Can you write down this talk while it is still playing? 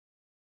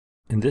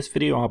In this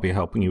video, I'll be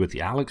helping you with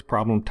the ALEKS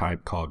problem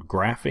type called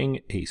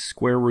graphing a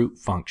square root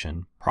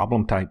function,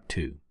 problem type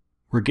 2.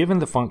 We're given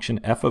the function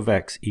f of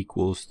x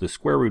equals the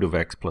square root of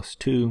x plus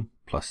 2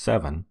 plus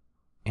 7,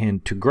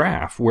 and to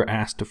graph, we're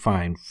asked to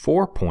find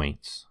 4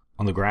 points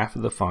on the graph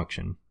of the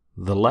function,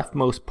 the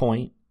leftmost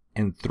point,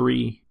 and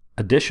 3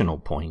 additional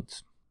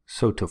points.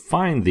 So to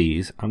find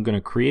these, I'm going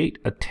to create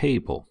a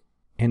table,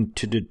 and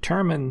to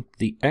determine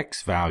the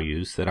x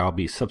values that I'll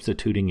be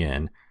substituting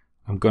in,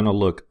 I'm going to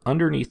look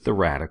underneath the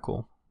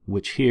radical,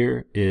 which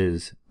here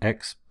is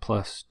x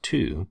plus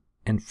 2,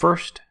 and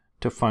first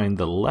to find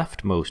the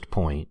leftmost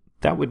point,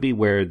 that would be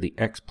where the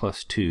x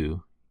plus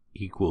 2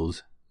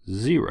 equals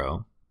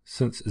 0,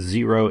 since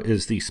 0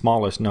 is the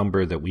smallest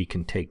number that we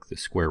can take the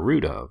square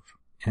root of.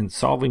 And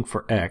solving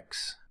for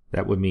x,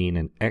 that would mean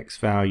an x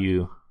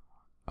value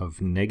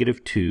of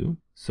 -2,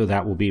 so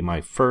that will be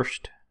my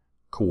first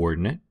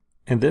coordinate.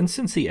 And then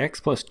since the x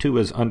plus 2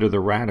 is under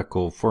the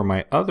radical, for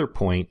my other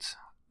points,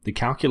 the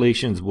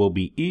calculations will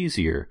be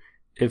easier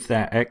if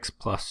that x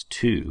plus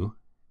 2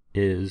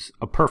 is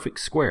a perfect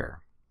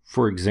square.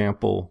 For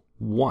example,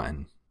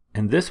 1.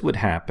 And this would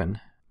happen,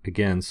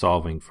 again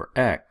solving for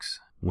x,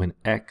 when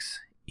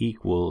x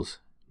equals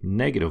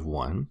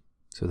 -1.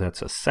 So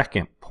that's a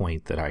second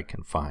point that I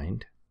can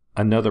find.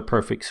 Another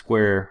perfect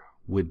square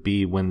would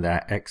be when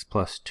that x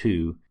plus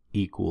 2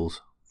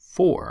 equals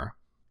 4,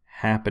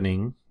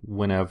 happening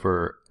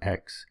whenever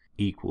x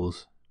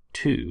equals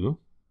 2.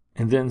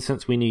 And then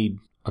since we need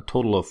a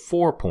total of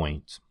 4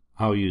 points,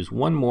 I'll use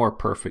one more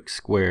perfect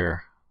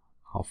square.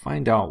 I'll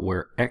find out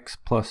where x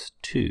plus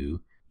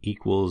 2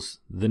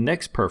 equals the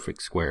next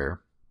perfect square,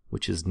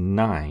 which is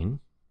 9,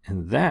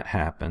 and that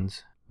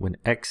happens when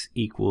x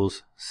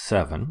equals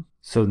 7.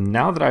 So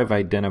now that I've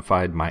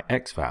identified my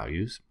x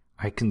values,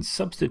 I can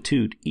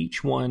substitute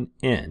each one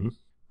in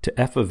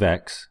to f of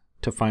x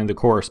to find the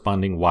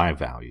corresponding y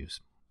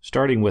values.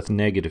 Starting with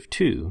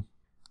 -2,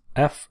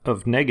 f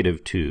of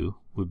 -2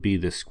 would be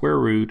the square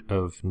root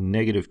of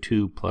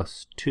 -2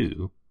 plus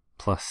 2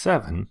 plus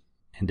 7,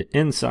 and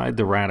inside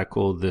the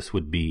radical this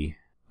would be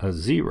a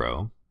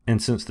 0,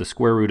 and since the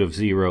square root of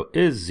 0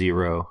 is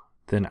 0,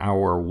 then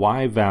our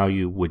y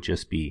value would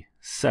just be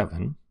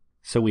 7.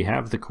 So we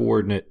have the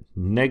coordinate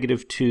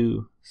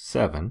 -2,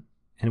 7,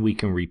 and we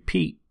can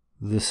repeat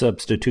the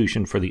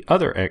substitution for the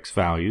other x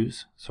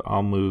values. So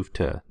I'll move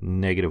to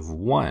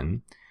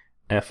 -1.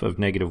 F of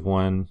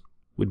 -1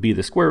 would be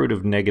the square root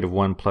of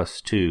 -1 plus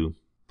 2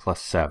 plus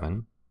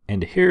 7.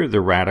 And here the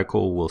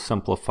radical will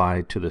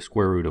simplify to the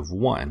square root of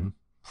 1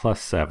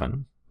 plus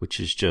 7, which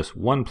is just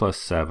 1 plus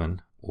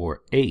 7,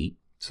 or 8.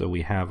 So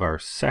we have our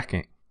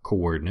second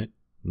coordinate,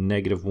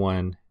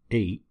 -1,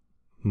 8.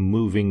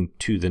 Moving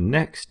to the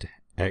next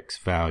x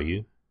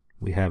value,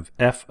 we have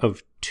f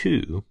of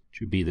 2,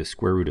 which would be the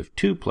square root of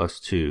 2 plus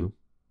 2,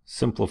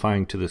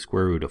 simplifying to the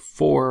square root of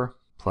 4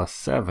 plus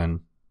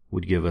 7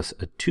 would give us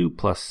a 2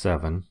 plus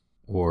 7,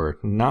 or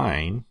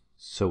 9.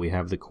 So we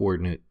have the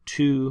coordinate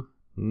 2,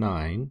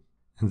 9.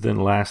 And then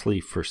lastly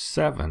for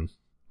 7,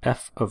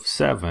 f of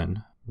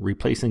 7,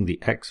 replacing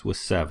the x with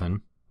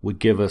 7, would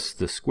give us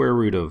the square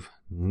root of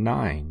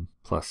 9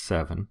 plus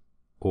 7,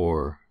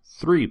 or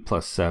 3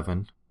 plus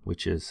 7,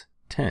 which is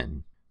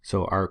 10.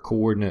 So our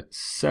coordinate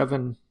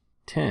 7,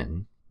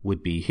 10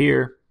 would be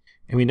here.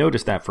 And we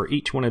notice that for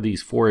each one of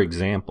these 4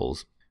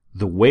 examples,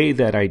 the way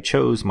that I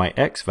chose my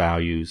x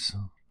values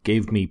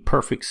gave me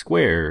perfect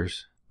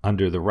squares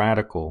under the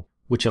radical,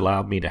 which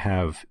allowed me to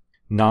have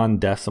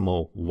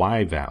non-decimal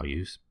y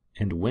values.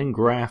 And when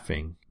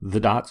graphing, the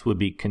dots would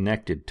be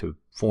connected to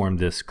form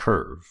this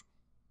curve.